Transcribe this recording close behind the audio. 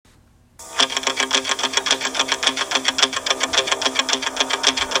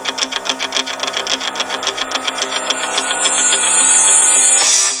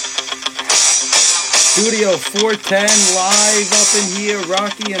Studio 410 live up in here,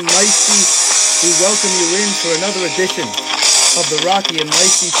 Rocky and Meisty. We welcome you in for another edition of the Rocky and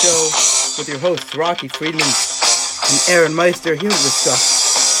Meisty Show with your hosts Rocky Friedman and Aaron Meister, here to discuss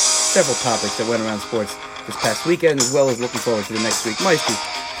several topics that went around sports this past weekend, as well as looking forward to the next week. Meisty,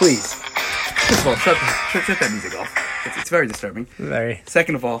 please, first of all, shut that music off. It's very disturbing. Very.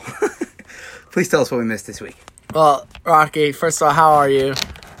 Second of all, please tell us what we missed this week. Well, Rocky, first of all, how are you?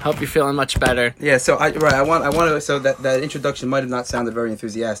 Hope you're feeling much better. Yeah, so I want to. So that introduction might have not sounded very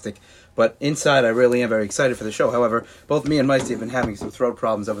enthusiastic, but inside I really am very excited for the show. However, both me and Meisty have been having some throat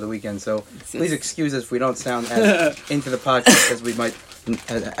problems over the weekend, so please excuse us if we don't sound as into the podcast as we might,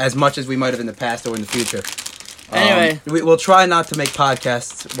 as much as we might have in the past or in the future. Anyway, we'll try not to make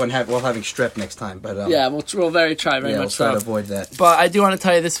podcasts while having strep next time. But yeah, we'll try very much. We'll try to avoid that. But I do want to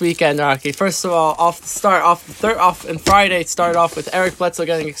tell you this weekend, Rocky. First of all, off and Friday, started off with Eric Bledsoe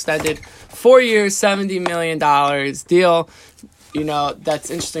getting extended 4 years, $70 million deal. You know, that's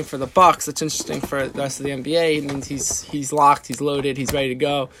interesting for the Bucks. That's interesting for the rest of the NBA. It means he's locked, he's loaded, he's ready to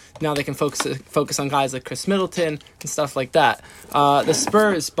go. Now they can focus on guys like Chris Middleton and stuff like that. The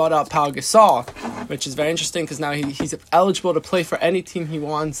Spurs bought out Pau Gasol, which is very interesting because now he's eligible to play for any team he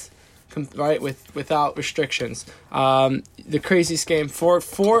wants, right, without restrictions. The craziest game, four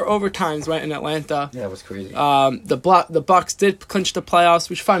overtimes went in Atlanta. Yeah, it was crazy. The Bucks did clinch the playoffs.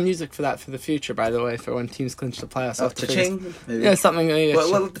 We should find music for that for the future, by the way, for when teams clinch the playoffs. Oh, cha-ching? Yeah, something.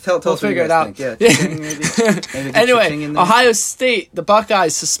 We'll figure it out. Yeah, maybe anyway, Ohio State, the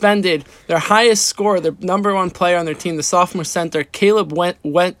Buckeyes suspended their highest scorer, their number one player on their team, the sophomore center, Caleb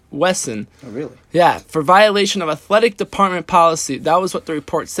Wesson. Oh, really? Yeah, for violation of athletic department policy. That was what the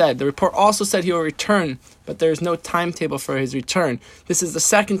report said. The report also said he will return, but there is no timetable for his return. This is the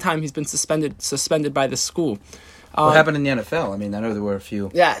second time he's been suspended by the school. What happened in the NFL? I mean, I know there were a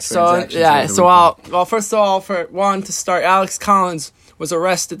few. Yeah. First of all, for one to start, Alex Collins was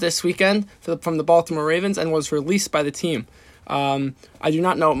arrested this weekend from the Baltimore Ravens and was released by the team. I do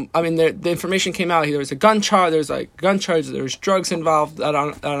not know. I mean, the information came out. There was a gun charge. There was drugs involved. I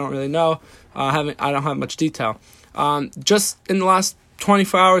don't really know. I don't have much detail. Just in the last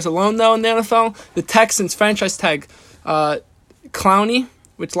 24 hours alone, though, in the NFL, the Texans franchise tag Clowney,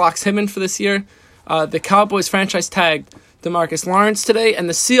 which locks him in for this year. The Cowboys franchise tagged DeMarcus Lawrence today, and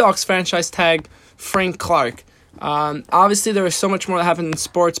the Seahawks franchise tagged Frank Clark. Obviously, there is so much more that happened in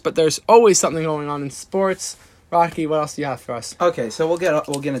sports, but there's always something going on in sports. Rocky, what else do you have for us? Okay, so we'll get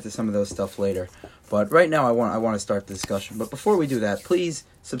into some of those stuff later, but right now I want to start the discussion. But before we do that, please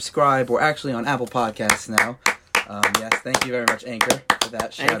subscribe. We're actually on Apple Podcasts now. Yes, thank you very much, Anchor, for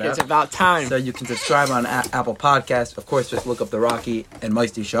that shout out. It's about time. So you can subscribe on Apple Podcasts. Of course, just look up the Rocky and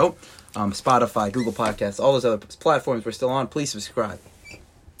Meisty Show. Spotify, Google Podcasts, all those other platforms we're still on. Please subscribe.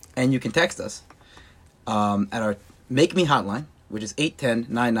 And you can text us at our Make Me hotline, which is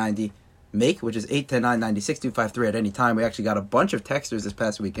 810-990. Make, which is 810-990-6253 at any time. We actually got a bunch of texters this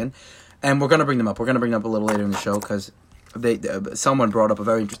past weekend, and we're going to bring them up. We're going to bring them up a little later in the show because someone brought up a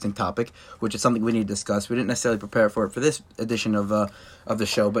very interesting topic, which is something we need to discuss. We didn't necessarily prepare for it for this edition of the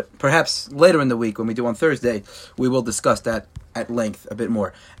show, but perhaps later in the week when we do on Thursday, we will discuss that at length a bit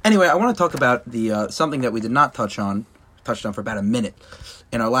more. Anyway, I want to talk about the something that we did not touched on for about a minute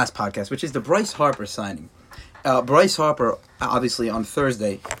in our last podcast, which is the Bryce Harper signing. Bryce Harper, obviously on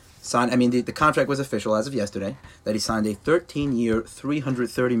Thursday, signed. I mean, the contract was official as of yesterday, that he signed a 13-year,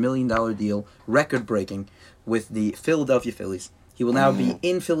 $330 million deal, record-breaking, with the Philadelphia Phillies. He will now be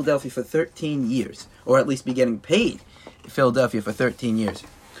in Philadelphia for 13 years, or at least be getting paid in Philadelphia for 13 years,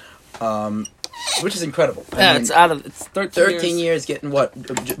 which is incredible. Yeah, it's 13 years getting what,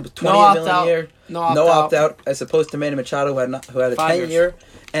 28 million a year? No opt-out, as opposed to Manny Machado, who had a 10-year.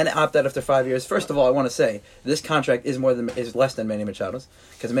 And opt out after 5 years. First of all, I want to say this contract is less than Manny Machado's,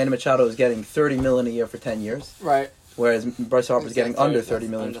 because Manny Machado is getting $30 million a year for 10 years, right? Whereas Bryce Harper is getting under $30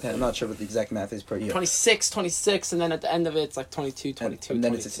 million for 10. I'm not sure what the exact math is per year. 26, and then at the end of it, it's like 22, and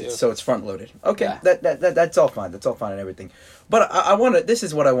then 22. It's front loaded. Okay, yeah. That's all fine. That's all fine and everything. But I want to. This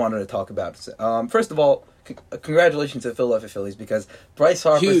is what I wanted to talk about. First of all, congratulations to the Philadelphia Phillies, because Bryce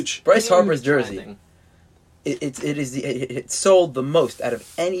Harper's jersey. It sold the most out of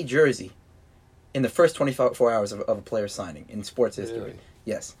any jersey in the first 24 hours of a player signing in sports history. Really?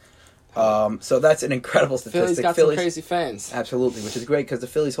 Yes. So that's an incredible statistic. Phillies got some crazy fans. Absolutely, which is great, because the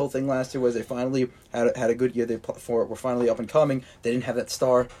Phillies' whole thing last year was they finally had a good year. They were finally up and coming. They didn't have that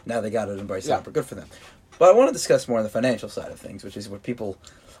star. Now they got it in Bryce Harper. Good for them. But I want to discuss more on the financial side of things, which is what people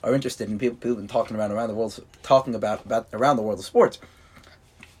are interested in. People have been talking around the world, around the world of sports.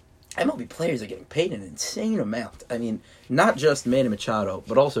 MLB players are getting paid an insane amount. I mean, not just Manny Machado,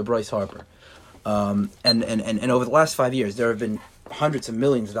 but also Bryce Harper. And over the last 5 years, there have been hundreds of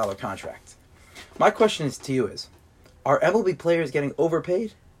millions of dollar contracts. My question to you is, are MLB players getting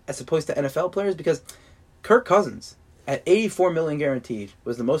overpaid as opposed to NFL players? Because Kirk Cousins, at $84 million guaranteed,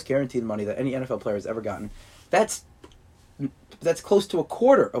 was the most guaranteed money that any NFL player has ever gotten. That's close to a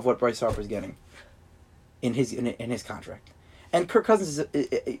quarter of what Bryce Harper is getting in his contract. And Kirk Cousins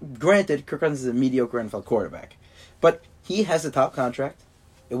granted, Kirk Cousins is a mediocre NFL quarterback, but he has a top contract.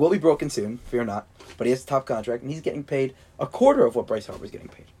 It will be broken soon, fear not, but he has a top contract, and he's getting paid a quarter of what Bryce Harper is getting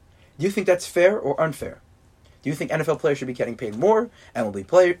paid. Do you think that's fair or unfair? Do you think NFL players should be getting paid more?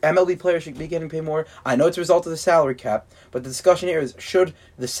 MLB players should be getting paid more? I know it's a result of the salary cap, but the discussion here is, should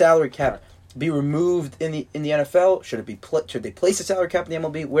the salary cap be removed in the NFL? Should they place a salary cap in the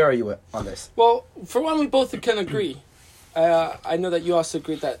MLB? Where are you on this? Well, for one, we both can agree. I know that you also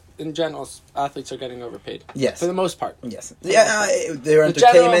agree that in general, athletes are getting overpaid. Yes, for the most part. Yes, yeah, they're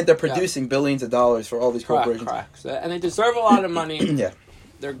entertainment. They're producing billions of dollars for all these corporations. Correct. And they deserve a lot of money. Yeah,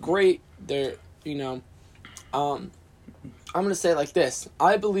 they're great. They're I'm going to say it like this.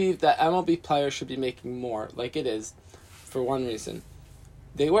 I believe that MLB players should be making more, like it is, for one reason.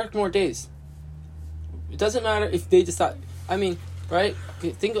 They work more days. It doesn't matter if they decide. I mean, right?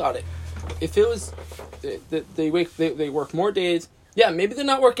 Think about it. If it was they work more days, yeah, maybe they're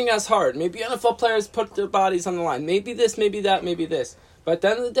not working as hard. Maybe NFL players put their bodies on the line. Maybe this, maybe that, maybe this. But at the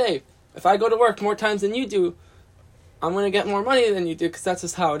end of the day, if I go to work more times than you do, I'm going to get more money than you do because that's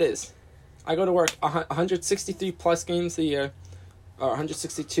just how it is. I go to work 163 plus games a year, or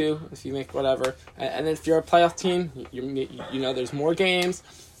 162 if you make whatever. And if you're a playoff team, you know there's more games,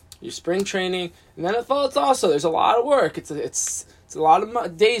 your spring training, and then it's also there's a lot of work. It's a lot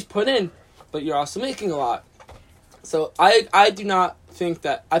of days put in, but you're also making a lot. So I do not think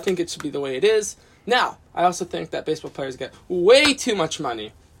that. I think it should be the way it is. Now, I also think that baseball players get way too much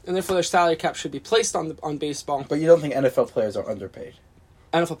money, and therefore their salary cap should be placed on baseball. But you don't think NFL players are underpaid?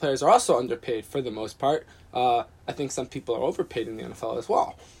 NFL players are also underpaid for the most part. I think some people are overpaid in the NFL as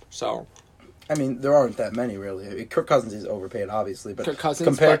well. So, I mean, there aren't that many really. Kirk Cousins is overpaid, obviously, but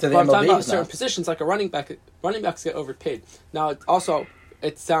compared to the MLB, I'm talking about certain positions like a running back. Running backs get overpaid. Now,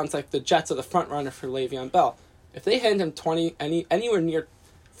 it sounds like the Jets are the front runner for Le'Veon Bell. If they hand him anywhere near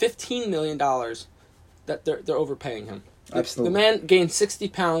 $15 million, that they're overpaying him. Absolutely, the man gained 60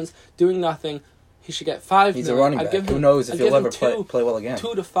 pounds doing nothing. He should get $5 million. He's a running back. Who knows if he'll ever play well again?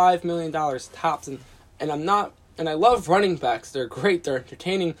 $2 to $5 million tops, and I'm not. And I love running backs. They're great. They're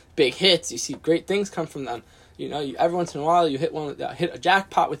entertaining. Big hits. You see great things come from them. Every once in a while you hit a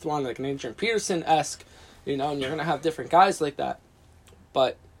jackpot with one like an Adrian Peterson-esque. And you're gonna have different guys like that.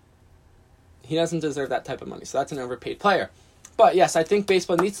 But he doesn't deserve that type of money. So that's an overpaid player. But yes, I think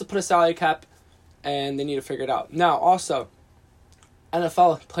baseball needs to put a salary cap, and they need to figure it out. Now also,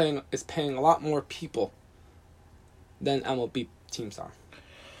 NFL is paying a lot more people than MLB teams are.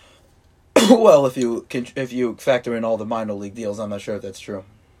 Well, if you factor in all the minor league deals, I'm not sure if that's true.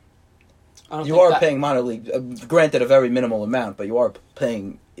 You are paying minor league, granted a very minimal amount, but you are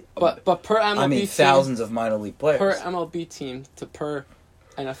paying. But per MLB team, thousands of minor league players per MLB team to per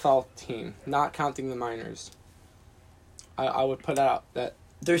NFL team, not counting the minors. I would put out that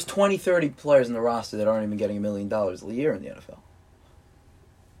there's 20, 30 players in the roster that aren't even getting $1 million a year in the NFL.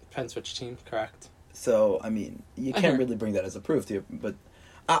 Depends which team, correct. So, I mean, you can't really bring that as a proof to you, but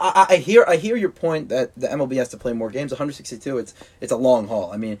I hear your point that the MLB has to play more games. 162, it's a long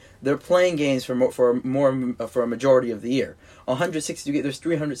haul. I mean, they're playing games for a majority of the year. 160, there's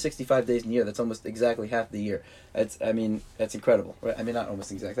 365 days in a year. That's almost exactly half the year. That's incredible. Right? I mean, not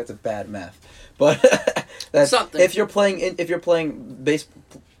almost exact. That's a bad math, but that's something. If you're playing into the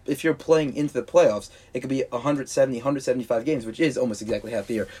playoffs, it could be 175 games, which is almost exactly half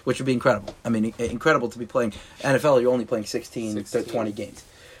the year, which would be incredible. I mean, incredible to be playing NFL. You're only playing 16 to 20 games.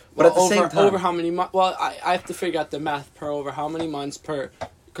 But at the same time, over how many months? Well, I have to figure out the math per over how many months per,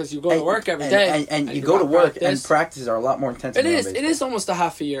 because you go to work every day, and you go to work, and practices are a lot more intense. It is almost a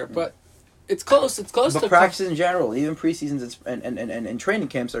half a year, but it's close. It's close. But practices in general, even preseasons and training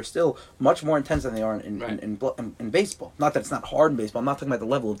camps, are still much more intense than they are in baseball. Not that it's not hard in baseball. I'm not talking about the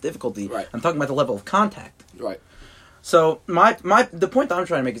level of difficulty. Right. I'm talking about the level of contact. Right. So the point that I'm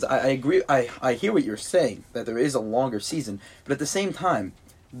trying to make is I agree. I hear what you're saying, that there is a longer season, but at the same time,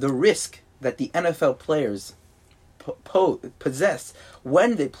 the risk that the NFL players possess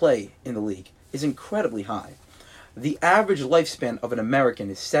when they play in the league is incredibly high. The average lifespan of an American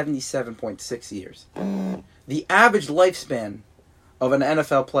is 77.6 years. The average lifespan of an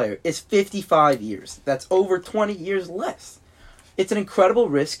NFL player is 55 years. That's over 20 years less. It's an incredible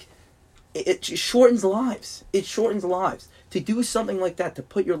risk. It shortens lives. It shortens lives. To do something like that, to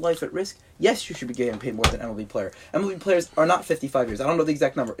put your life at risk, yes, you should be getting paid more than an MLB player. MLB players are not 55 years. I don't know the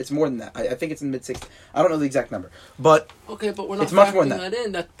exact number. It's more than that. I think it's in the mid-60s. I don't know the exact number. But okay, but we're not it's much more than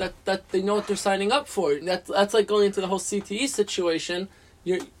factoring that in. That they know what they're signing up for. That's like going into the whole CTE situation.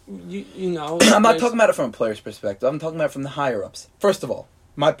 You know. I'm not talking about it from a player's perspective. I'm talking about it from the higher-ups. First of all,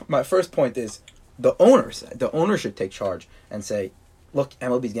 my first point is the owners. The owner should take charge and say, look,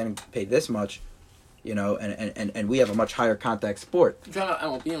 MLB's getting paid this much. You know, and we have a much higher contact sport. You're talking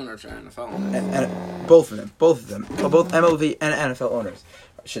about MLB owners or NFL owners? And both of them, both MLB and NFL owners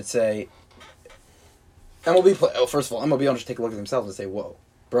should say, first of all, MLB owners should take a look at themselves and say, whoa,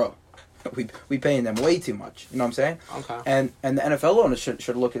 bro, we paying them way too much. You know what I'm saying? Okay. And the NFL owners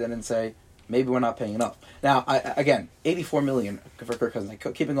should look at it and say, maybe we're not paying enough. Now, again, $84 million for Kirk Cousins. I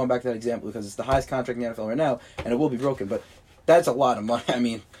keep going back to that example because it's the highest contract in the NFL right now, and it will be broken, but that's a lot of money. I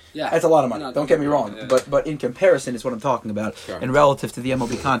mean, yeah, that's a lot of money. No, don't get me wrong. Yeah. But in comparison is what I'm talking about, sure. And relative to the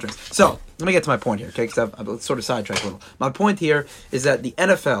MLB contracts. So, let me get to my point here, okay? Because I've sort of sidetracked a little. My point here is that the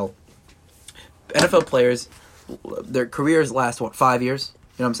NFL players, their careers last, 5 years?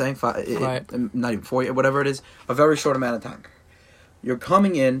 You know what I'm saying? Right. Not even 4 years, whatever it is. A very short amount of time. You're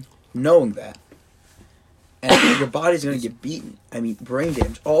coming in knowing that. And your body's going to get beaten. I mean, brain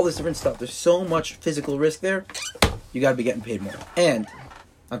damage, all this different stuff. There's so much physical risk there. You got to be getting paid more. And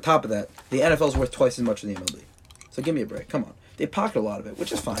on top of that, the NFL's worth twice as much as the MLB. So give me a break. Come on. They pocket a lot of it,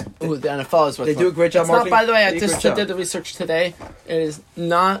 which is fine. Ooh, the NFL is worth They do a great job marketing. Not, by the way, I They do a just great did job. the research today. It is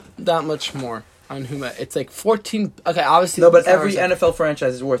not that much more on Huma. It's like 14. Okay, obviously. No, but every NFL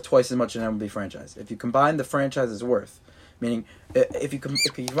franchise is worth twice as much as an MLB franchise. If you combine the franchise's worth, meaning if you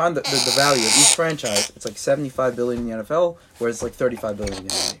combine the value of each franchise, it's like $75 billion in the NFL, whereas it's like $35 billion in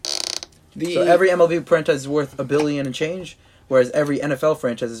the MLB. So every MLB franchise is worth $1 billion and change, whereas every NFL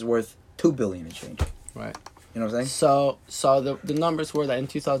franchise is worth $2 billion and change. Right. You know what I'm saying? So the numbers were that in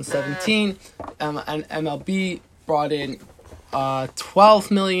 2017, and MLB brought in 12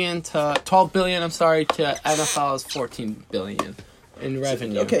 billion. I'm sorry, to NFL's 14 billion in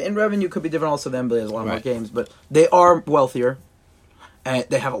revenue. Okay, in revenue could be different. Also, the NBA has a lot more Right. games, but they are wealthier, and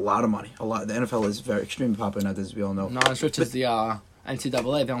they have a lot of money. A lot. The NFL is very extremely popular now, as we all know. Not as rich as the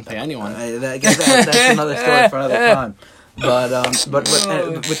NCAA. They don't pay anyone. That's another story for another time. But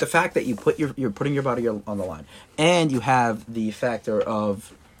with the fact that you're putting your body on the line, and you have the factor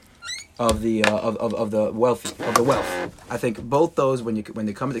of the wealth. I think both those when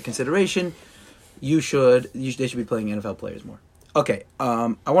they come into consideration, they should be playing NFL players more. Okay,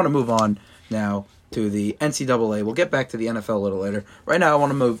 I want to move on now to the NCAA. We'll get back to the NFL a little later. Right now, I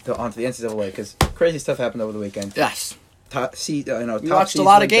want to move on to the NCAA because crazy stuff happened over the weekend. Yes. We watched a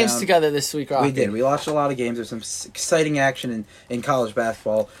lot of games together this week, Rocky. We did. We watched a lot of games. There's some exciting action in college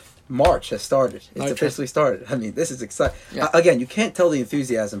basketball. March has started. It's officially started. I mean, this is exciting. Yeah. Again, you can't tell the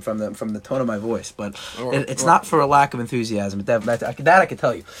enthusiasm from the tone of my voice, but it's not for a lack of enthusiasm. That I can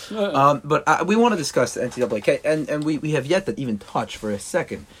tell you. But we want to discuss the NCAA, and we have yet to even touch for a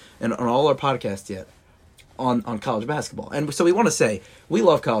second on all our podcasts yet on college basketball. And so we want to say we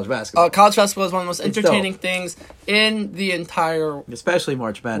love college basketball. College basketball is one of the most entertaining things in the entire especially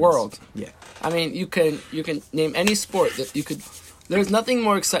March Madness world. Yeah. I mean, you can name any sport that you could. There's nothing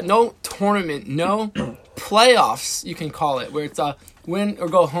more exciting. No tournament, no playoffs, you can call it, where it's a win or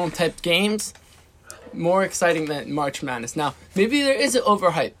go home type games. More exciting than March Madness. Now, maybe there is an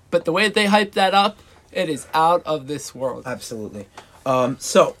overhype, but the way they hype that up, it is out of this world. Absolutely.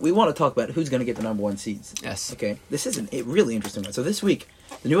 So we want to talk about who's going to get the number one seeds. Yes. Okay. This is a really interesting one. So this week,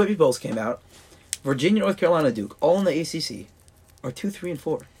 the new AP polls came out. Virginia, North Carolina, Duke, all in the ACC, are 2, 3, and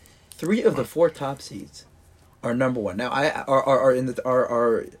 4. 3 of the 4 top seeds are number one. Now,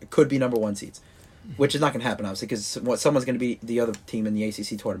 could be number one seeds, which is not going to happen obviously because someone's going to be the other team in the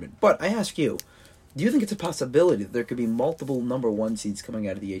ACC tournament. But I ask you, do you think it's a possibility that there could be multiple number one seeds coming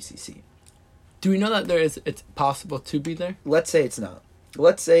out of the ACC? Do we know that it's possible to be there? Let's say it's not.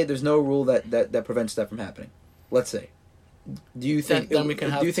 Let's say there's no rule that prevents that from happening. Let's say. Do you think? Then we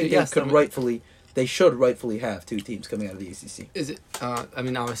can have do you think two, yes, they should rightfully have 2 teams coming out of the ACC? Is it? I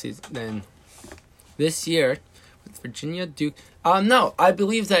mean, obviously, then this year with Virginia, Duke. No, I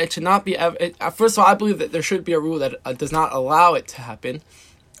believe that it should not be. First of all, I believe that there should be a rule that does not allow it to happen.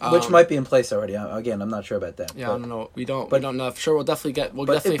 Which might be in place already. Again, I'm not sure about that. Yeah, but, I don't know. We don't know. For sure, we'll definitely get. We'll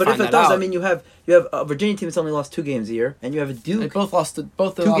definitely but find if it that does, out. I mean, you have a Virginia team that's only lost 2 games a year, and you have a Duke. They both lost.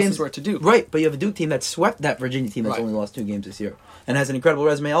 Both the 2 losses games were to Duke. Right, but you have a Duke team that swept that Virginia team that's Right. only lost 2 games this year, and has an incredible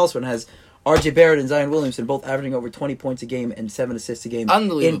resume also, and has R.J. Barrett and Zion Williamson both averaging over 20 points a game and 7 assists a game.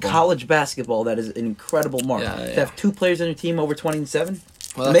 Unbelievable. In college basketball, that is an incredible mark. Yeah, To have 2 players on your team over 20 and 7,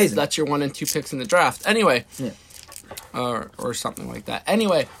 Well, amazing. that's your 1 and 2 picks in the draft. Anyway, Yeah. or something like that.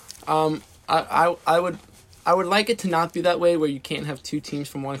 Anyway, I would like it to not be that way where you can't have 2 teams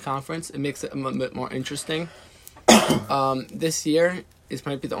from one conference. It makes it a bit more interesting. This year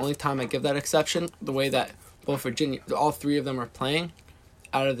might be the only time I give that exception. The way that both Virginia, all 3 of them are playing,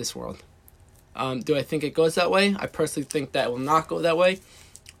 out of this world. Do I think it goes that way? I personally think that it will not go that way.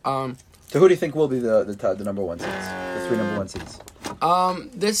 So who do you think will be the number 1 seeds? The 3 number 1 seeds?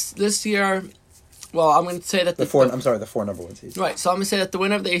 This year, well, I'm going to say that The 4 number 1 seeds. Right, so I'm going to say that the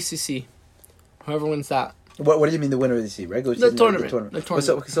winner of the ACC, whoever wins that. What do you mean the winner of the seed? Regular The season? tournament. The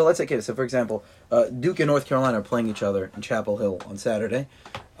tournament. So let's say, okay, so for example, Duke and North Carolina are playing each other in Chapel Hill on Saturday.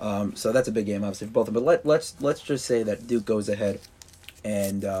 So that's a big game, obviously, for both of them. But let's just say that Duke goes ahead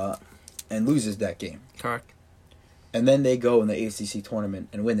and loses that game. Correct. And then they go in the ACC tournament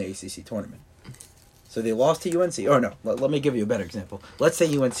and win the ACC tournament. So they lost to UNC. Or no, let me give you a better example. Let's say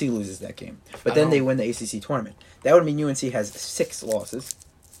UNC loses that game, but then they win the ACC tournament. That would mean UNC has 6 losses,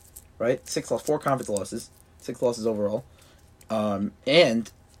 right? 4 conference losses, 6 losses overall,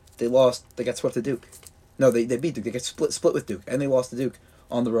 and they got swept to Duke. No, they beat Duke. They got split with Duke, and they lost to Duke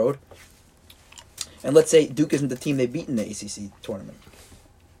on the road. And let's say Duke isn't the team they beat in the ACC tournament.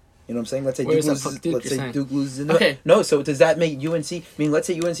 You know what I'm saying? Let's say Duke loses. Okay. No, so does that make UNC? I mean, let's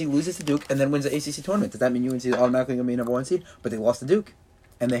say UNC loses to Duke and then wins the ACC tournament. Does that mean UNC is automatically going to be number 1 seed? But they lost to Duke,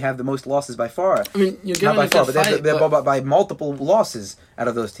 and they have the most losses by far. I mean, you're not by far, but they're by multiple losses out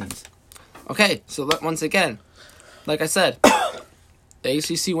of those teams. Okay, so once again, like I said, the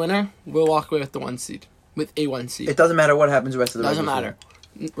ACC winner will walk away with the 1 seed, with a 1 seed. It doesn't matter what happens the rest of the Doesn't regular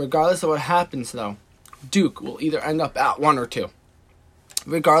matter. Regardless of what happens, though, Duke will either end up at 1 or 2.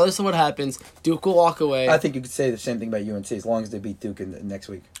 Regardless of what happens, Duke will walk away. I think you could say the same thing about UNC as long as they beat Duke next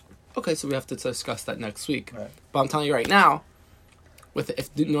week. Okay, so we have to discuss that next week. Right. But I'm telling you right now, if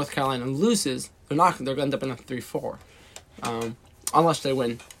North Carolina loses, they're going to end up in a 3-4, unless they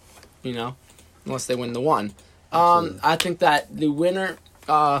win. Unless they win the 1. I think that the winner.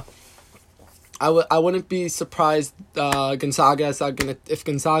 I wouldn't be surprised. Gonzaga if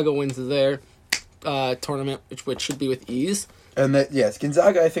Gonzaga wins their tournament, which should be with ease. And yes,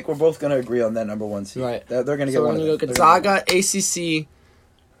 Gonzaga. I think we're both going to agree on that number 1 seed. Right. They're going to get So one. we're going to go Gonzaga, ACC.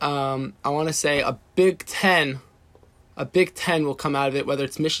 I want to say a Big Ten. A Big Ten will come out of it, whether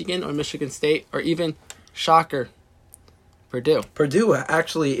it's Michigan or Michigan State or even, shocker, Purdue. Purdue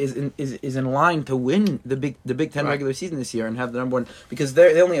actually is in line to win the Big Ten regular season this year and have the number 1 because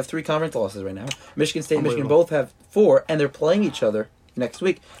they only have 3 conference losses right now. Michigan State and Michigan both have 4, and they're playing each other next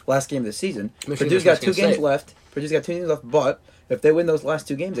week, last game of the season. Purdue's got 2 games left. Purdue's got 2 games left, but if they win those last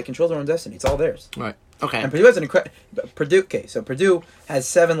 2 games, they control their own destiny. It's all theirs. Right. Okay. And Purdue has an incredible. So Purdue has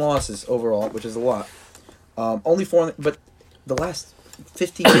 7 losses overall, which is a lot. Only 4, but the last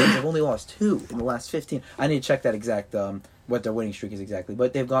 15 games they've only lost 2 in the last 15. I need to check that exact what their winning streak is exactly,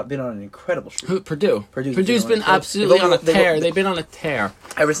 but they've been on an incredible streak. Purdue. Purdue's been absolutely on a tear. They've been on a tear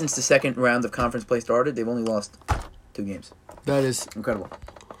ever since the second round of conference play started. They've only lost 2 games. That is incredible.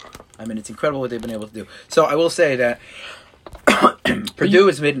 I mean, it's incredible what they've been able to do. So I will say that Purdue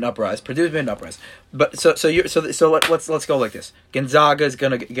has made an uprise. But let's go like this. Gonzaga is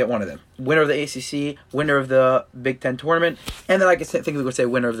gonna get one of them. Winner of the ACC, winner of the Big Ten tournament, and then I think we would say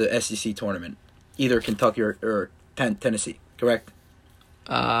winner of the SEC tournament, either Kentucky or Tennessee. Correct.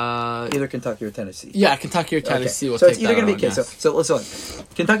 Either Kentucky or Tennessee. Yeah, Kentucky or Tennessee. Okay. Will so take it's either going to be so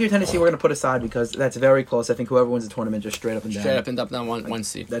Kentucky or Tennessee. We're going to put aside because that's very close. I think whoever wins the tournament just straight up and down. One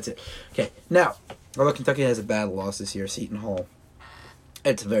seed. That's it. Okay. Now, although Kentucky has a bad loss this year, Seton Hall.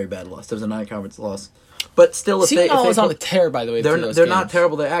 It's a very bad loss. There was a 9-conference loss, but still, Seton Hall was on a tear, by the way. They're not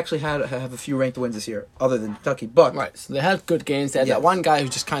terrible. They actually have a few ranked wins this year, other than Kentucky. But right, so they had good games. They had that one guy who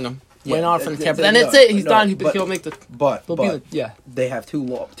just kind of went off from the tear, but then it's it. He's done. He'll make the. But they have two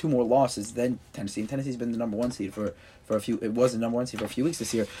more losses than Tennessee. And Tennessee's been the number 1 seed for a few. It was the number 1 seed for a few weeks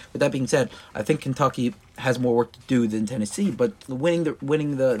this year. With that being said, I think Kentucky has more work to do than Tennessee. But winning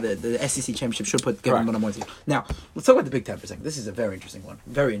the SEC championship should give them the number 1 seed. Now let's talk about the Big Ten for a second. This is a very interesting one.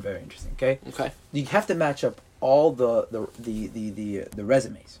 Very, very interesting. Okay. You have to match up all the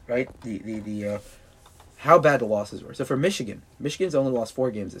resumes, right? How bad the losses were. So for Michigan's only lost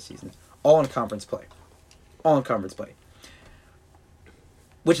 4 games this season, all in conference play.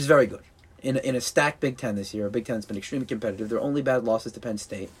 which is very good. In a stacked Big Ten this year, Big Ten's been extremely competitive. Their only bad losses to Penn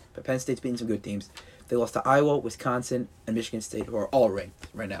State, but Penn State's beaten some good teams. They lost to Iowa, Wisconsin, and Michigan State, who are all ranked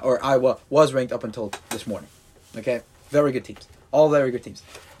right now. Or Iowa was ranked up until this morning. Okay? Very good teams. All very good teams.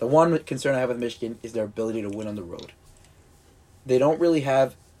 The one concern I have with Michigan is their ability to win on the road. They don't really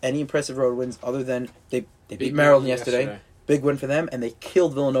have any impressive road wins other than they beat Maryland yesterday. Big win for them, and they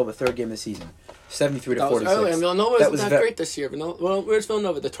killed Villanova third game of the season. 73 to 46. Early, and Villanova wasn't that great this year. Well, where's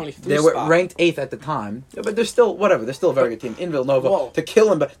Villanova? The 23 They were ranked 8th at the time, but they're still whatever. They're still a very good team in Villanova. Whoa. To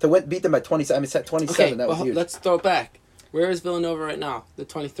kill them, beat them by 27. I mean, set 27. Okay, that was huge. Let's throw it back. Where is Villanova right now? The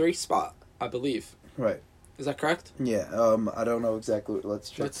 23 spot, I believe. Right. Is that correct? Yeah. I don't know exactly. Let's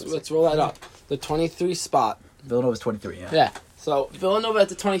check. Let's roll that up. The 23 spot. Villanova's 23. Yeah. Yeah. So Villanova at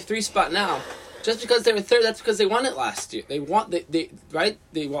the 23 spot now. Just because they were third, that's because they won it last year. They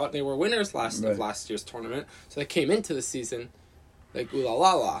were winners of last year's tournament, so they came into the season like ooh la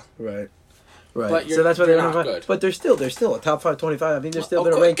la la. Right. But so that's why they're not good. But they're still a top 5, 25. I mean, they're still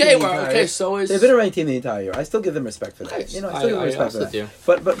been a ranked team the entire year. So is they've been a ranked team the entire year. I still give them respect for that. Okay, I still give them respect for that. do.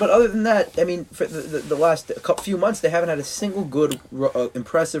 But other than that, I mean, for the last few months, they haven't had a single good,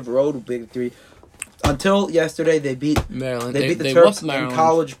 impressive road victory. Until yesterday, they beat Maryland. They beat the Terps in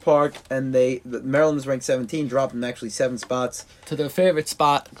College Park, and Maryland was ranked 17, dropped them actually 7 spots to their favorite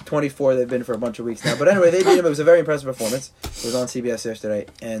spot. 24 they've been for a bunch of weeks now. But anyway, they beat them. It was a very impressive performance. It was on CBS yesterday,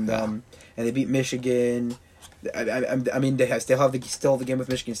 and they beat Michigan. I mean, they still have the game with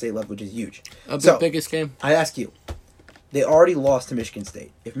Michigan State left, which is huge. The biggest game. I ask you, they already lost to Michigan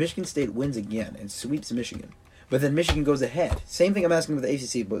State. If Michigan State wins again and sweeps Michigan. But then Michigan goes ahead. Same thing I'm asking with the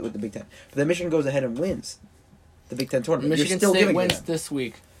ACC, but with the Big Ten. But then Michigan goes ahead and wins the Big Ten tournament. Michigan State wins this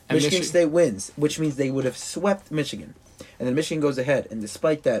week. Michigan State wins, which means they would have swept Michigan. And then Michigan goes ahead, and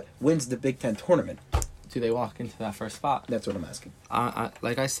despite that, wins the Big Ten tournament. Do they walk into that first spot? That's what I'm asking.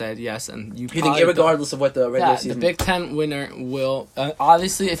 Like I said, yes. And you think, regardless of what the regular season... the Big Ten winner will...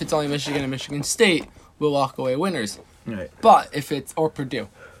 obviously, if it's only Michigan and Michigan State, will walk away winners. Right. But if it's... Or Purdue.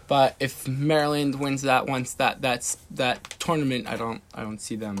 But if Maryland wins that tournament, I don't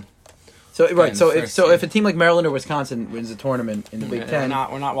see them. So if a team like Maryland or Wisconsin wins the tournament in the Big Ten,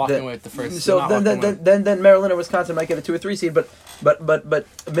 we're not walking away with the first. So then Maryland or Wisconsin might get a 2 or 3 seed, but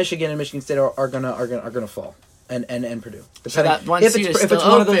Michigan and Michigan State are gonna fall. And Purdue. So that one seed is still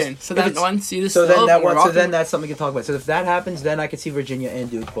open. So that one seed is still open. So then that's something we can talk about. So if that happens, then I can see Virginia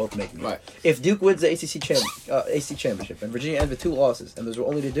and Duke both making it. Right. If Duke wins the ACC championship and Virginia ends with 2 losses, and those were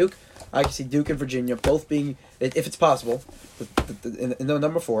only to Duke, I can see Duke and Virginia both being, if it's possible, in the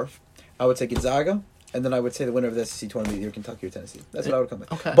number 4. I would say Gonzaga, and then I would say the winner of the SEC tournament, either Kentucky or Tennessee. That's what I would come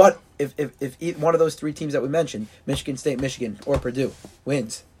with. Okay. But if one of those 3 teams that we mentioned, Michigan State, Michigan, or Purdue,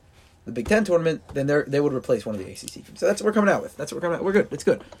 wins the Big Ten tournament, then they would replace one of the ACC teams. So that's what we're coming out with. We're good. It's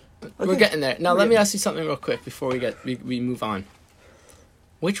good. Okay. We're getting there. Now let me ask you something real quick before we move on.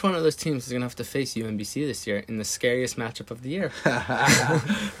 Which one of those teams is going to have to face UMBC this year in the scariest matchup of the year?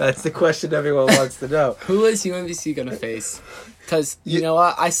 That's the question everyone wants to know. Who is UMBC going to face? Because, you know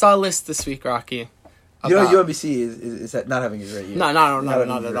what? I saw a list this week, Rocky. You know UMBC is not having a great year. No,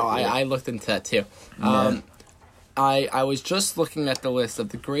 not at all. I looked into that too. I was just looking at the list of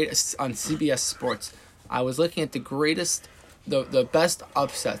the greatest on CBS Sports. I was looking at the best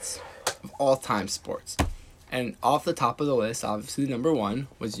upsets of all time sports. And off the top of the list, obviously number 1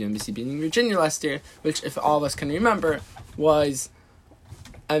 was UMBC beating Virginia last year, which, if all of us can remember, was,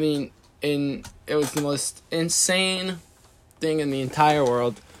 it was the most insane thing in the entire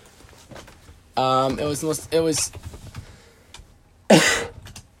world. It was the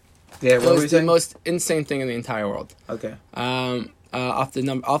most insane thing in the entire world. Okay. Off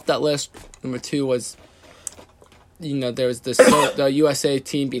that list, number 2 was, there was the USA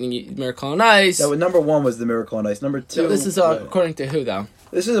team beating Miracle on Ice. That was, number 1 was the Miracle on Ice. Number 2. This is according to who though?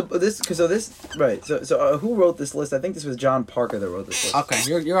 So who wrote this list? I think this was John Parker that wrote this list.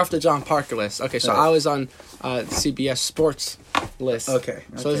 Okay, you're off the John Parker list. Okay, so I was on CBS Sports list. Okay.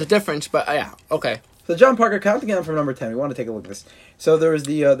 So there's a difference, but yeah. Okay. So John Parker, counting down from number 10. We want to take a look at this. So there was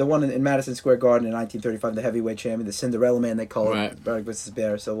the one in Madison Square Garden in 1935, the heavyweight champion, the Cinderella Man they call it, Braddock versus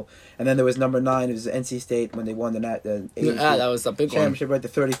Bear. So, and then there was number 9. It was NC State when they won the that was a big championship, one. Right?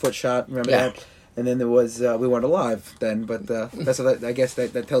 The 30-foot shot. Remember that? And then there was we weren't alive then, but that's what I guess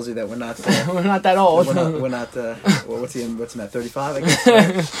that tells you that we're not we're not that old. We're not. What's in that? 35? I guess.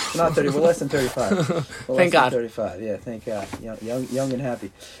 Right? Not 30. We're less than 35. Thank God. 35. Yeah, thank God. Young and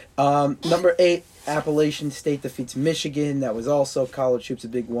happy. Number 8, Appalachian State defeats Michigan. That was also college hoops, a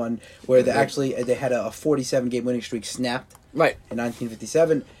big one where they had a 47-game winning streak snapped. Right. In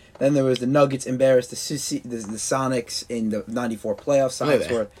 1957. Then there was the Nuggets embarrassed the Sonics in the '94 playoffs.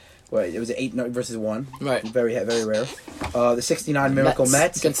 Sonics where it was an 8 versus 1. Right. Very rare. The '69 Miracle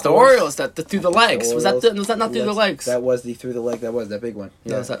Mets against the Orioles that through the legs. Was that not through the legs? That was the through the leg. That was that big one.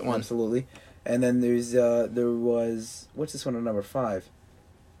 Yeah, that was that one. Absolutely. And then there was what's this one on number 5?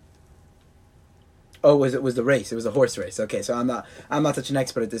 Oh, it was the race. It was a horse race. Okay, so I'm not such an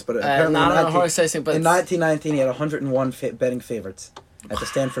expert at this, but apparently not on horse racing. But in 1919, he had 101 betting favorites at the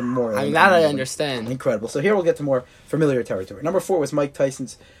Stanford Memorial. I mean, that I understand. Incredible. So here we'll get to more familiar territory. Number 4 was Mike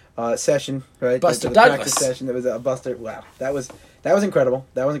Tyson's session, right? Buster the Douglas practice session. There was a Buster. Wow, that was incredible.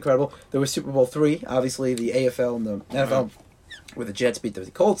 That was incredible. There was Super Bowl III, obviously the AFL and the NFL, where the Jets beat the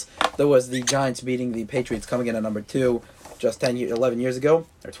Colts. There was the Giants beating the Patriots, coming in at number 2, just 11 years ago,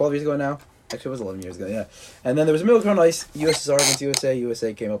 or 12 years ago now. Actually, it was 11 years ago, yeah. And then there was Miracle on Ice, USSR against USA.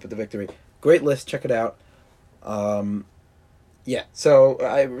 USA came up with the victory. Great list. Check it out. Yeah. So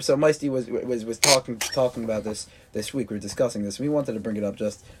Meisty was talking about this week. We were discussing this. We wanted to bring it up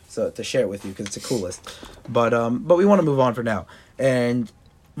just to share it with you because it's a cool list. But we want to move on for now. And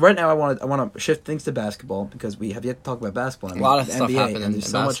right now, I want to shift things to basketball because we have yet to talk about basketball. A lot of stuff NBA, happened. And there's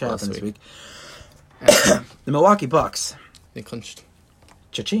so much happened this week. The Milwaukee Bucks. They clinched.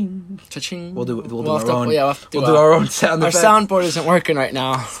 Cha-ching. Cha-ching. We'll do our own. Yeah, we'll do our own sound effect. Our soundboard isn't working right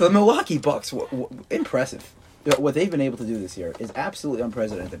now. So the Milwaukee Bucks, impressive. What they've been able to do this year is absolutely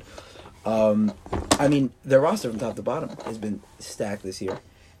unprecedented. I mean, their roster from top to bottom has been stacked this year.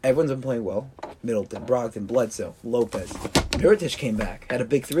 Everyone's been playing well. Middleton, Brogdon, Bledsoe, Lopez. Mirotic came back. Had a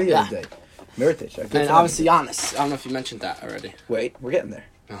big 3 the other day. Mirotic. And obviously Giannis. I don't know if you mentioned that already. Wait, we're getting there.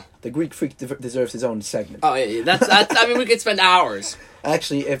 Oh. The Greek Freak deserves his own segment. Oh, yeah. That's I mean, we could spend hours.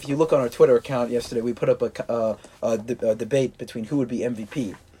 Actually, if you look on our Twitter account yesterday, we put up a debate between who would be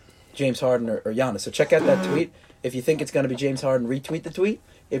MVP, James Harden or Giannis. So check out that tweet. If you think it's going to be James Harden, retweet the tweet.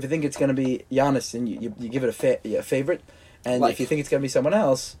 If you think it's going to be Giannis, then you give it a favorite. And if you think it's going to be someone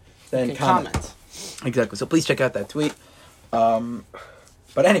else, then comment. Exactly. So please check out that tweet.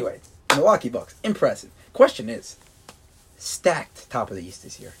 But anyway, Milwaukee Bucks, impressive. Question is, stacked top of the East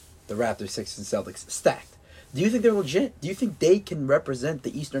this year. The Raptors, Sixers, and Celtics, stacked. Do you think they're legit? Do you think they can represent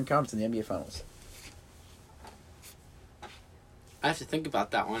the Eastern Conference in the NBA Finals? I have to think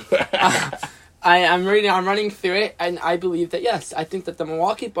about that one. I'm running through it, and I believe that, yes, I think that the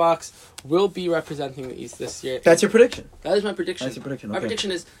Milwaukee Bucks will be representing the East this year. That's your prediction? That is my prediction. That's your prediction, okay. My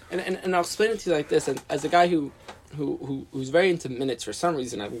prediction is, and I'll explain it to you like this, and as a guy who's very into minutes for some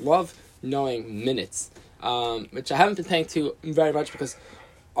reason, I love knowing minutes, which I haven't been paying to very much because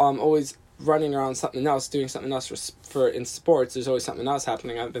I'm always running around something else, doing something else for in sports. There's always something else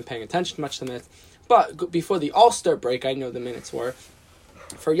happening. I haven't been paying attention much to minutes. But before the All-Star break, I know the minutes were.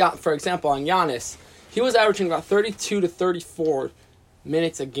 For example, on Giannis, he was averaging about 32 to 34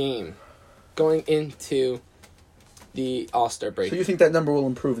 minutes a game going into the All-Star break. So you think that number will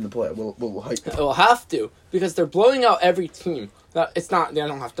improve in the play? Will hype? It will have to, because they're blowing out every team. It's not, they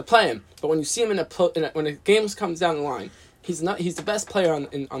don't have to play him, but when you see him when a game comes down the line, he's the best player on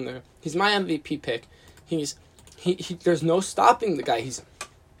the. He's my MVP pick. There's no stopping the guy. He's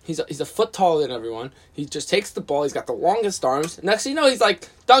a foot taller than everyone. He just takes the ball. He's got the longest arms. Next thing you know, he's like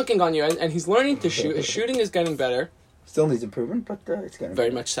dunking on you, and he's learning to shoot. His shooting is getting better. Still needs improvement, but it's getting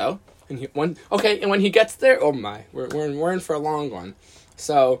very much so. And when he gets there, oh my, we're in for a long one.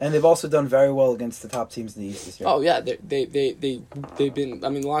 So, and they've also done very well against the top teams in the East this year. Oh yeah, they've been. I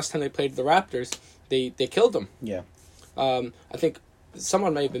mean, the last time they played the Raptors, they killed them. Yeah. I think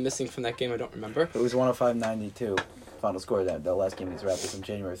someone may have been missing from that game. I don't remember. It was 105-92 final score the last game against the Raptors on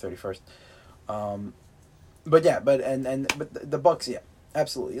January 31st. But the Bucks, yeah,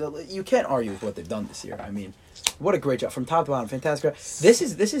 absolutely. You can't argue with what they've done this year. I mean, what a great job from top to bottom, fantastic. This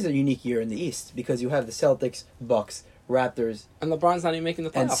is a unique year in the East because you have the Celtics, Bucks, Raptors, and LeBron's not even making the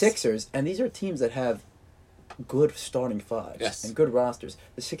playoffs. And Sixers, and these are teams that have good starting fives and good rosters.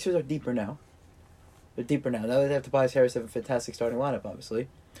 The Sixers are deeper now. They're deeper now. Now that they have Tobias Harris, have a fantastic starting lineup, obviously,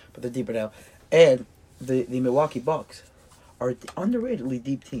 but they're deeper now. And the Milwaukee Bucks are an underratedly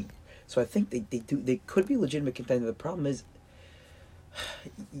deep team. So I think they could be legitimate contender. The problem is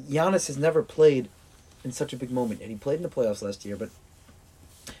Giannis has never played in such a big moment, and he played in the playoffs last year. But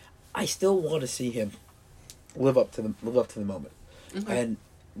I still want to see him live up to the moment, and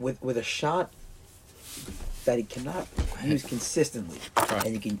with a shot that he cannot use consistently,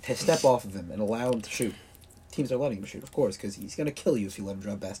 and you can step off of him and allow him to shoot. Teams are letting him shoot, of course, because he's going to kill you if you let him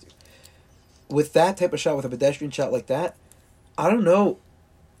drive past you. With that type of shot, with a pedestrian shot like that, I don't know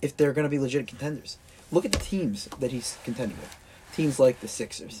if they're going to be legit contenders. Look at the teams that he's contending with. Teams like the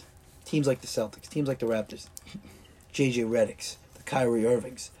Sixers. Teams like the Celtics. Teams like the Raptors. J.J. Redick's. The Kyrie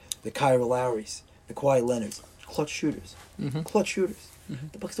Irvings. the Kyra Lowrys, the Kawhi Leonards, clutch shooters. Mm-hmm. Clutch shooters. Mm-hmm.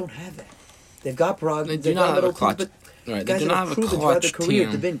 The Bucks don't have that. They've got Brogdon. They do not have a clutch. But Right, guys they do that not have have a proven throughout their clutch career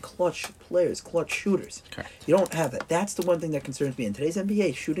team. they've been clutch players, clutch shooters. Correct. You don't have that. That's the one thing that concerns me. In today's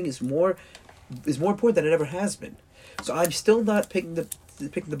NBA, shooting is more important than it ever has been. So I'm still not picking the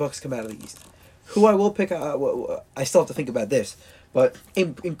Bucks to come out of the East. Who I will pick, I still have to think about this. But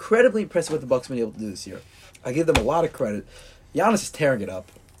incredibly impressed with what the Bucks have been able to do this year. I give them a lot of credit. Giannis is tearing it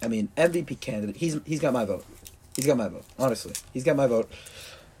up. I mean, MVP candidate. He's got my vote. He's got my vote. Honestly, he's got my vote.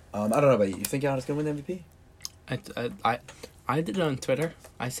 I don't know about you. You think Giannis gonna win the MVP? I did it on Twitter.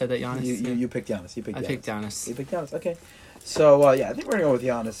 I said that Giannis. You picked Giannis. You picked I Giannis. picked Giannis. You picked Giannis. Okay. So I think we're gonna go with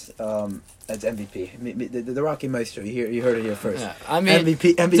Giannis as MVP. The Rocky Maestro. You heard it here first. Yeah, I mean,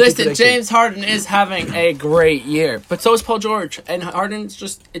 MVP listen, prediction. James Harden is having a great year, but so is Paul George. And Harden's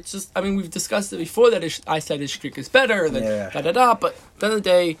just, I mean, we've discussed it before that I said his streak is better than da-da-da, but at the end of the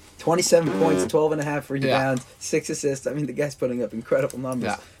day... 27 points, 12.5 rebounds, 6 assists. I mean, the guy's putting up incredible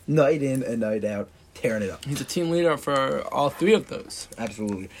numbers night in and night out, tearing it up. He's a team leader for all three of those.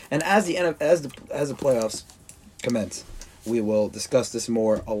 Absolutely. And as the playoffs commence, we will discuss this a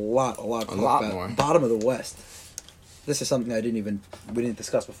lot more. Bottom of the West. This is something we didn't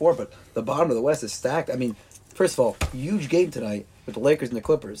discuss before, but the bottom of the West is stacked. I mean, first of all, huge game tonight with the Lakers and the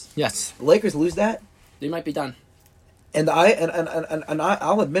Clippers. Yes. The Lakers lose that, they might be done. And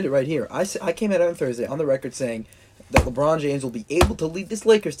I'll admit it right here. I came out on Thursday on the record saying that LeBron James will be able to lead this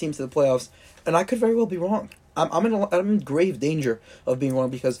Lakers team to the playoffs, and I could very well be wrong. I'm in grave danger of being wrong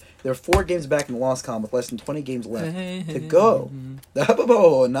because there are 4 games back in the loss column with less than 20 games left to go.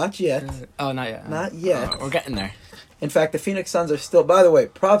 Not yet. Oh, not yet. Not yet. We're getting there. In fact, the Phoenix Suns are still. By the way,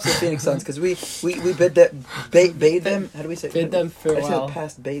 props to the Phoenix Suns because we bid them. How do we say? Bid them farewell.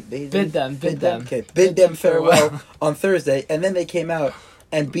 Past bid them. Okay, bid them farewell on Thursday, and then they came out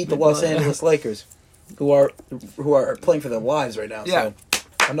and beat the Los Angeles Lakers, who are playing for their lives right now. Yeah. So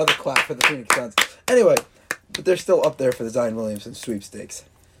another clap for the Phoenix Suns. Anyway, but they're still up there for the Zion Williamson sweepstakes.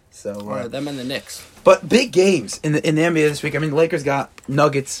 So them and the Knicks. But big games in the NBA this week. I mean, the Lakers got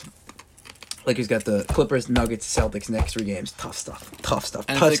Nuggets. Lakers got the Clippers, Nuggets, Celtics next 3 games. Tough stuff.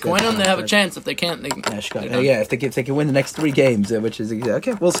 And if they can win them, they have a chance. If they can't, they can. If they can win the next 3 games, which is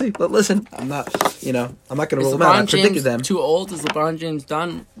okay, we'll see. But listen, I'm not going to rule them out. I predicted them. Too old? Is LeBron James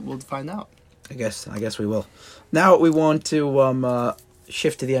done? We'll find out. I guess we will. Now we want to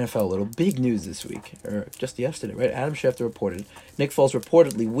shift to the NFL a little. Big news this week, or just yesterday, right? Adam Schefter reported Nick Foles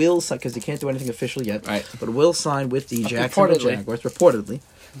reportedly will sign, because he can't do anything official yet, right? But will sign with the Jacksonville Jaguars. Reportedly,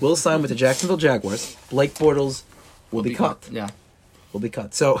 will sign with the Jacksonville Jaguars. Blake Bortles will be cut. Yeah, will be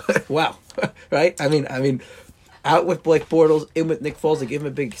cut. So wow, right? I mean, out with Blake Bortles, in with Nick Foles. They give him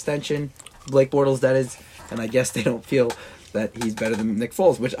a big extension. Blake Bortles, that is, and I guess they don't feel that he's better than Nick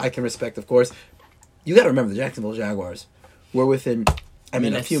Foles, which I can respect, of course. You got to remember the Jacksonville Jaguars were within.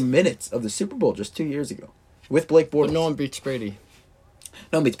 A few minutes of the Super Bowl just 2 years ago with Blake Bortles. But no one beats Brady.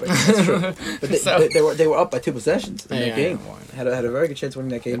 No one beats Brady. That's true. But they were up by 2 possessions in that game. Had a very good chance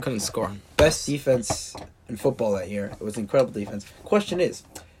winning that game. They couldn't score. Best defense in football that year. It was incredible defense. Question is,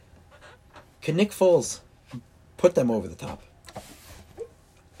 can Nick Foles put them over the top?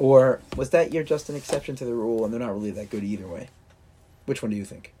 Or was that year just an exception to the rule and they're not really that good either way? Which one do you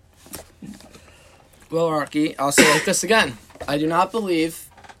think? Well, Rocky, I'll say like this again. I do not believe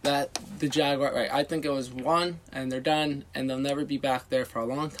that the Jaguars... Right, I think it was 1, and they're done, and they'll never be back there for a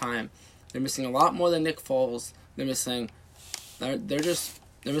long time. They're missing a lot more than Nick Foles. They're missing... They're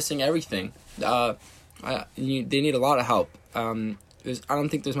missing everything. They need a lot of help. I don't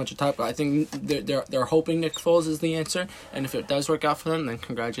think there's much to talk about. I think they're hoping Nick Foles is the answer, and if it does work out for them, then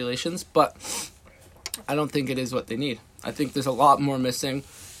congratulations. But I don't think it is what they need. I think there's a lot more missing.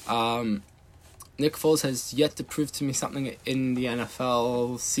 Nick Foles has yet to prove to me something in the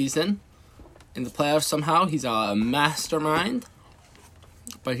NFL season. In the playoffs somehow. He's a mastermind.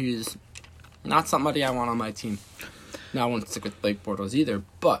 But he's not somebody I want on my team. Now, I won't stick with Blake Bortles either,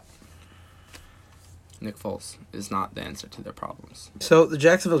 but Nick Foles is not the answer to their problems. So, the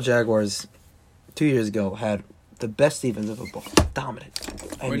Jacksonville Jaguars 2 years ago had the best defense of football. Dominant.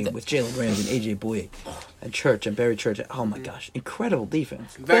 With Jalen Ramsey and A.J. Bouye and Church and Barry Church. Oh my gosh. Incredible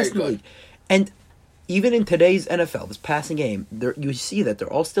defense. Very good. And even in today's NFL, this passing game, you see that they're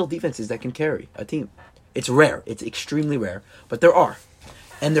all still defenses that can carry a team. It's rare. It's extremely rare. But there are.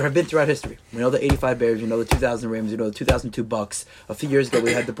 And there have been throughout history. We know the 85 Bears. We know the 2000 Rams. We know the 2002 Bucks. A few years ago,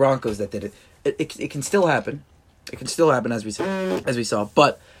 we had the Broncos that did it. It can still happen. It can still happen, as we saw.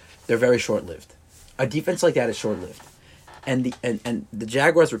 But they're very short-lived. A defense like that is short-lived. and the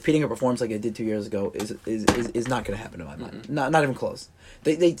Jaguars repeating a performance like they did 2 years ago is not going to happen in my mind. Not even close.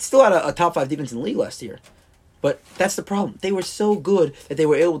 They still had a top 5 defense in the league last year. But that's the problem. They were so good that they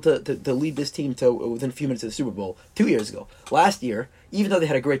were able to lead this team to within a few minutes of the Super Bowl 2 years ago. Last year, even though they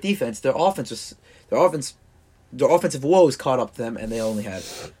had a great defense, their offensive woes caught up to them, and they only had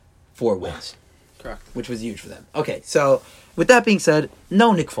 4 wins. Correct. Which was huge for them. Okay, so with that being said,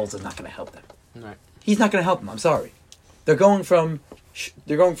 no, Nick Foles is not going to help them. Right. He's not going to help them. I'm sorry. They're going from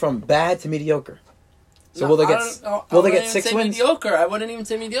bad to mediocre. So will they get 6 wins? Mediocre. I wouldn't even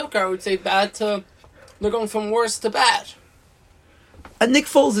say mediocre. I would say bad to. They're going from worse to bad. And Nick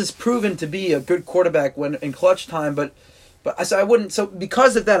Foles is proven to be a good quarterback when in clutch time, but so I wouldn't. So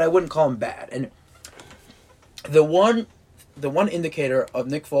because of that, I wouldn't call him bad. And the one indicator of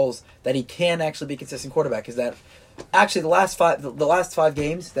Nick Foles that he can actually be a consistent quarterback is that actually the last 5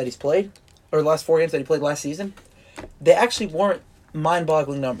 games that he's played, or the last 4 games that he played last season, they actually weren't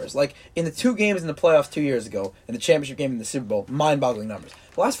mind-boggling numbers. Like in the 2 games in the playoffs 2 years ago, and the championship game in the Super Bowl, mind-boggling numbers.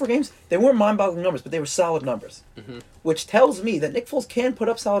 The last 4 games, they weren't mind-boggling numbers, but they were solid numbers. Mm-hmm. Which tells me that Nick Foles can put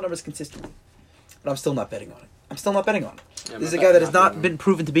up solid numbers consistently. But I'm still not betting on it. Yeah, this is a guy that has not been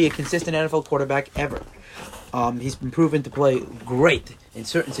proven to be a consistent NFL quarterback ever. He's been proven to play great in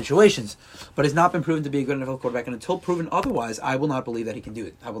certain situations, but has not been proven to be a good NFL quarterback. And until proven otherwise, I will not believe that he can do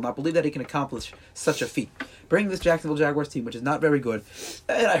it. I will not believe that he can accomplish such a feat. Bring this Jacksonville Jaguars team, which is not very good.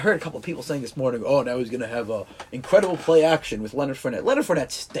 And I heard a couple of people saying this morning, oh, now he's going to have incredible play action with Leonard Fournette. Leonard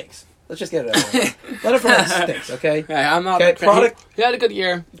Fournette stinks. Let's just get it out there. Leonard Fournette stinks, okay? Yeah, I'm not okay, product. He had a good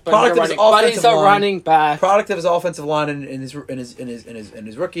year. Product of his offensive line. Running back. Product of his offensive line in his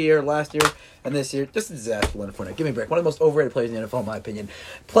rookie year last year and this year. Just a disaster, Leonard Fournette. Give me a break. One of the most overrated players in the NFL, in my opinion.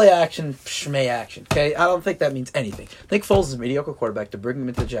 Play action, schmay action. Okay, I don't think that means anything. Nick Foles is a mediocre quarterback to bring them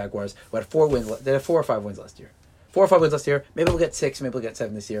into the Jaguars, who had 4 wins. They had 4 or 5 wins last year. 4 or 5 wins last year. Maybe we'll get 6. Maybe we'll get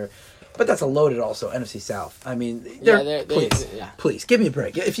 7 this year. But that's a loaded also NFC South. I mean, please give me a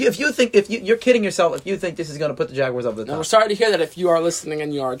break. If you're kidding yourself if you think this is going to put the Jaguars over the top. No, we're sorry to hear that. If you are listening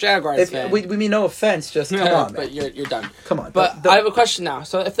and you are a Jaguars fan, we mean no offense. Just come on, man. But you're done. Come on. But I have a question now.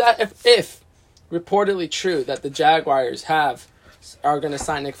 So if reportedly true that the Jaguars are going to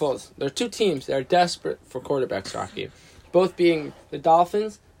sign Nick Foles, there are 2 teams that are desperate for quarterbacks, Rocky, both being the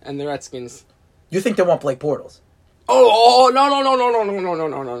Dolphins and the Redskins. You think they want Blake Bortles? Oh no!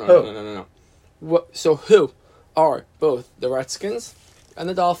 So who are both the Redskins and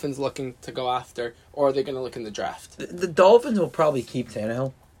the Dolphins looking to go after, or are they going to look in the draft? The Dolphins will probably keep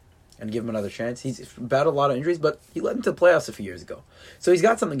Tannehill and give him another chance. He's battled a lot of injuries, but he led them to the playoffs a few years ago, so he's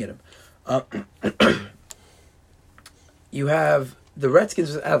got something in him. You have the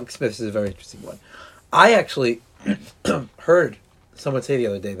Redskins with Alex Smith. This is a very interesting one. I actually heard someone say the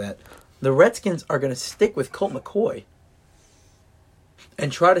other day that the Redskins are going to stick with Colt McCoy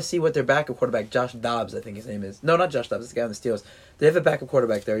and try to see what their backup quarterback, Josh Dobbs, I think his name is. No, not Josh Dobbs. It's the guy on the Steelers. They have a backup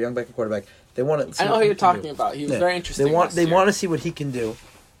quarterback there, a young backup quarterback. They want to. I know who you're talking about. He was very interesting. They want to see what he can do,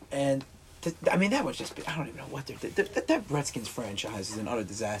 and that was just. I don't even know what that Redskins franchise is an utter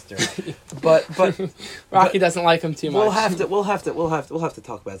disaster. but Rocky doesn't like him too much. We'll have to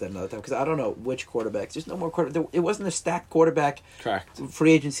talk about that another time because I don't know which quarterbacks. There's no more quarterback. It wasn't a stacked quarterback. Correct.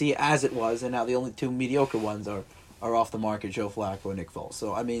 Free agency as it was, and now the only 2 mediocre ones are off the market: Joe Flacco and Nick Foles.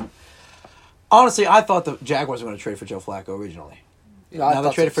 So I mean, honestly, I thought the Jaguars were going to trade for Joe Flacco originally. No, now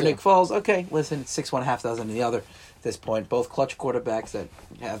they traded for Nick Foles. Okay, listen, 6 1/2 dozen in the other. At this point, both clutch quarterbacks that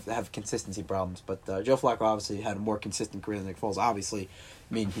have consistency problems. But Joe Flacco obviously had a more consistent career than Nick Foles. Obviously,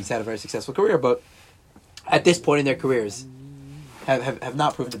 I mean he's had a very successful career, but at this point in their careers, have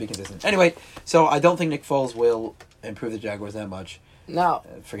not proven to be consistent. Anyway, so I don't think Nick Foles will improve the Jaguars that much. No,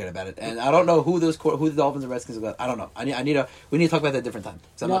 forget about it. And I don't know who the Dolphins and Redskins are. I don't know. We need to talk about that a different time.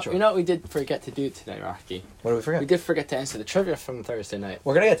 I'm not sure. You know what we did forget to do today, Rocky? What did we forget? We did forget to answer the trivia from Thursday night.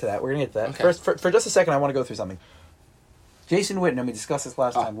 We're gonna get to that. Okay. First, for just a second, I want to go through something. Jason Witten, and we discussed this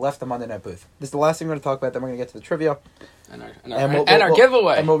last time, left the Monday Night Booth. This is the last thing we're going to talk about. Then we're going to get to the trivia and our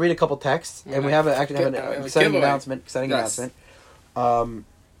giveaway. And we'll read a couple texts, and we have an exciting announcement.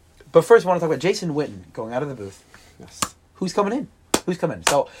 But first, I want to talk about Jason Witten going out of the booth. Yes. Who's coming in?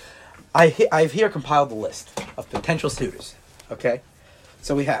 So, I've here compiled the list of potential suitors. Okay,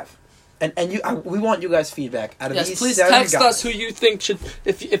 so we have. We want you guys' feedback out of these 7 guys. Please text us who you think should.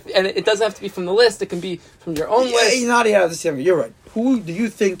 If and it doesn't have to be from the list. It can be from your own list. You're right. Who do you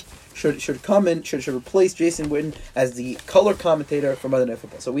think should come in? Should replace Jason Witten as the color commentator for Monday Night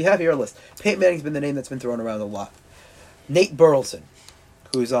Football? So we have here a list. Peyton Manning's been the name that's been thrown around a lot. Nate Burleson,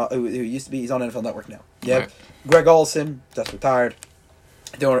 who used to be, he's on NFL Network now. Yeah. Right. Greg Olsen, just retired.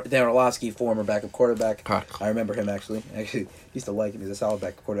 Dan Orlovsky, former backup quarterback. Correct. I remember him actually. Actually, used to like him. He's a solid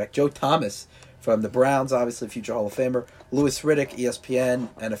backup quarterback. Joe Thomas from the Browns, obviously future Hall of Famer. Louis Riddick, ESPN,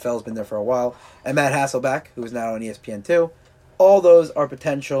 NFL's been there for a while. And Matt Hasselbeck, who is now on ESPN too. All those are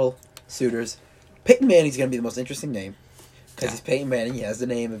potential suitors. Peyton Manning's going to be the most interesting name because he's Peyton Manning. He has the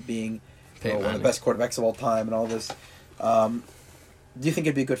name of being one of the best quarterbacks of all time and all this. Do you think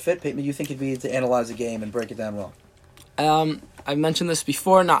it'd be a good fit, Peyton? Do you think it'd be to analyze a game and break it down well? I mentioned this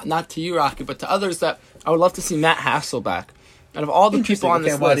before, not to you, Rocky, but to others, that I would love to see Matt Hasselbeck. Out of all the people on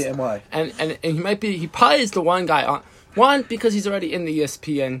this list, and he probably is the one guy on one because he's already in the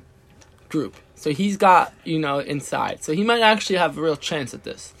ESPN group, so he's got inside, so he might actually have a real chance at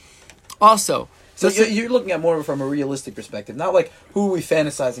this. Also, so you're looking at more from a realistic perspective, not like who are we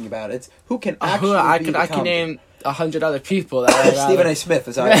fantasizing about. It's who can actually. I can name 100 other people that Stephen A. Smith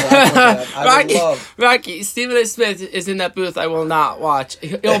is I love. Rocky, Stephen A. Smith is in that booth. I will not watch.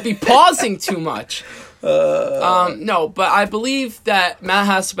 He'll be pausing too much. No, but I believe that Matt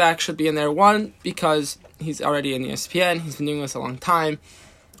Hasselbeck should be in there. One, because he's already in ESPN. He's been doing this a long time.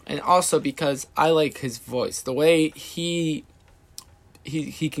 And also because I like his voice. The way he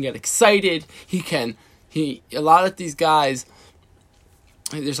can get excited. A lot of these guys,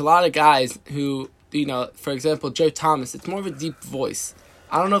 there's a lot of guys who, for example, Joe Thomas, it's more of a deep voice.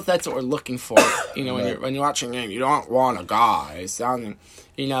 I don't know if that's what we're looking for. When you're watching a game, you don't want a guy sounding,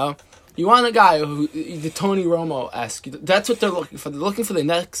 You want a guy who, the Tony Romo-esque. That's what they're looking for. They're looking for the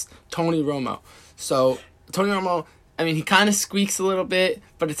next Tony Romo. So, Tony Romo, he kind of squeaks a little bit,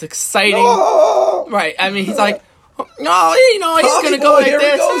 but it's exciting. Oh! Right. He's like, no, he's going to go like this.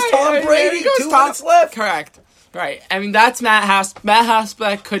 Here goes Tom Brady. 2 minutes left. Correct. Right. That's Matt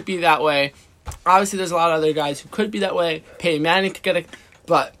Hasselbeck could be that way. Obviously, there's a lot of other guys who could be that way. Peyton Manning could get it,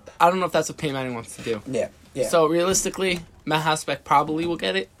 but I don't know if that's what Peyton Manning wants to do. Yeah. So, realistically, Matt Hasselbeck probably will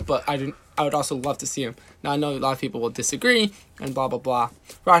get it, but I would also love to see him. Now, I know a lot of people will disagree, and blah, blah, blah.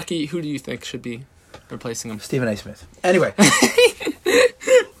 Rocky, who do you think should be replacing him? Stephen A. Smith. Anyway.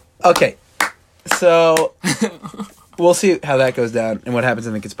 Okay. So, we'll see how that goes down and what happens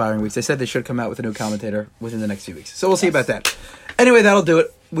in the conspiring weeks. They said they should come out with a new commentator within the next few weeks. So, we'll see about that. Anyway, that'll do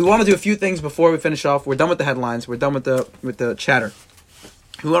it. We want to do a few things before we finish off. We're done with the headlines. We're done with the chatter.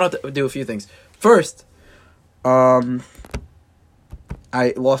 We want to do a few things. First, I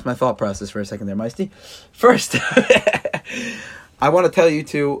lost my thought process for a second there, Meisty. First, I want to tell you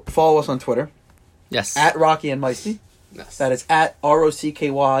to follow us on Twitter. Yes. At Rocky and Meisty. Yes. That is at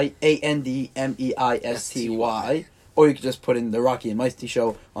ROCKYANDMEISTY. Or you can just put in the Rocky and Meisty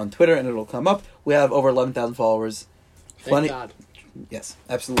Show on Twitter and it'll come up. We have over 11,000 followers. Thank God. Yes,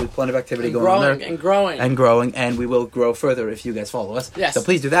 absolutely. Plenty of activity going on there. And growing. And we will grow further if you guys follow us. Yes. So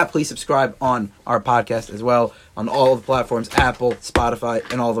please do that. Please subscribe on our podcast as well, on all the platforms, Apple, Spotify,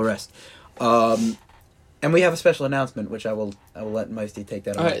 and all the rest. And we have a special announcement, which I will let Meisty take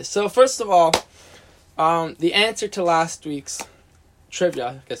that on. Okay, so first of all, the answer to last week's trivia,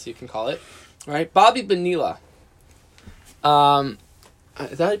 I guess you can call it, right? Bobby Bonilla. Is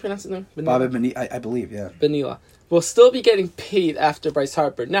that how you pronounce his name? Bonilla? Bobby Bonilla, I believe, yeah. Bonilla will still be getting paid after Bryce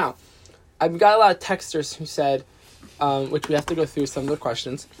Harper. Now, I've got a lot of texters who said, which we have to go through some of the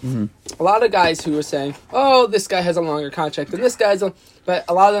questions. Mm-hmm. A lot of guys who were saying, oh, this guy has a longer contract than this guy's, but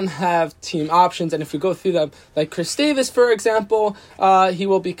a lot of them have team options, and if we go through them, like Chris Davis, for example, he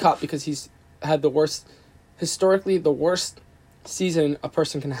will be cut because he's had historically the worst season a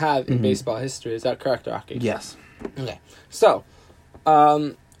person can have in baseball history. Is that correct, Rocky? Yes. Okay. So,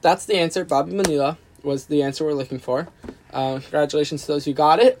 that's the answer. Bobby Bonilla was the answer we're looking for. Congratulations to those who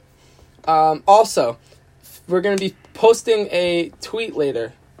got it. Also, we're going to be posting a tweet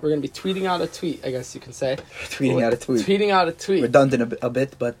later. We're going to be tweeting out a tweet, I guess you can say. Tweeting out a tweet. Redundant a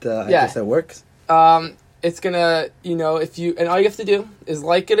bit, but I guess that works. It's going to, and all you have to do is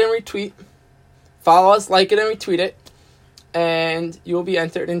like it and retweet. Follow us, like it, and retweet it. And you will be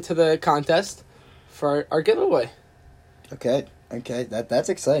entered into the contest for our giveaway. Okay, that's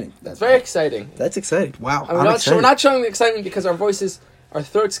exciting. That's very exciting. That's exciting. Wow, we're not showing the excitement because our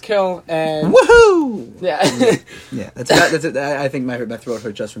throats kill, and woohoo! Yeah, yeah. That's I think my throat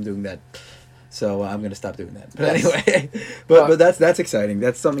hurt just from doing that, so I'm gonna stop doing that. But anyway, but that's exciting.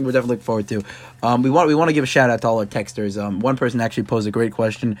 That's something we're definitely looking forward to. We want to give a shout out to all our texters. One person actually posed a great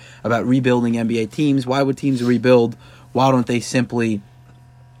question about rebuilding NBA teams. Why would teams rebuild? Why don't they simply?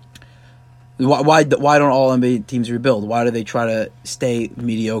 Why don't all NBA teams rebuild? Why do they try to stay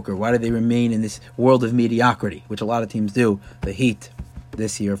mediocre? Why do they remain in this world of mediocrity, which a lot of teams do? The Heat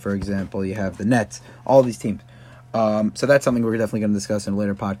this year, for example, you have the Nets, all these teams. So that's something we're definitely going to discuss in a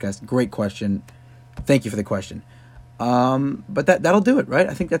later podcast. Great question. Thank you for the question. But that'll do it, right?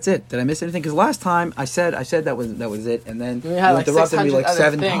 I think that's it. Did I miss anything? Because last time I said that was it, and then We had, like, interrupted me 600 like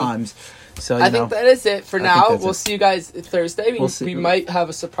 7 other things. times. So I think that is it for I now. think that's We'll it. see you guys Thursday. We'll see. We might have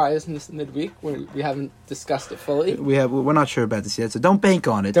a surprise in this midweek where we haven't discussed it fully. we're not sure about this yet, so don't bank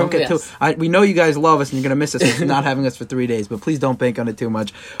on it. Don't Don't- get yes. too. We know you guys love us, and you're gonna miss us for not having us for 3 days, but please don't bank on it too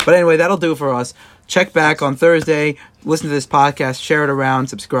much. But anyway, that'll do it for us. Check back on Thursday. Listen to this podcast. Share it around.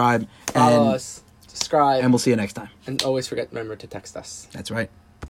 Subscribe. Follow us, subscribe, And we'll see you next time. and always remember to text us. That's right.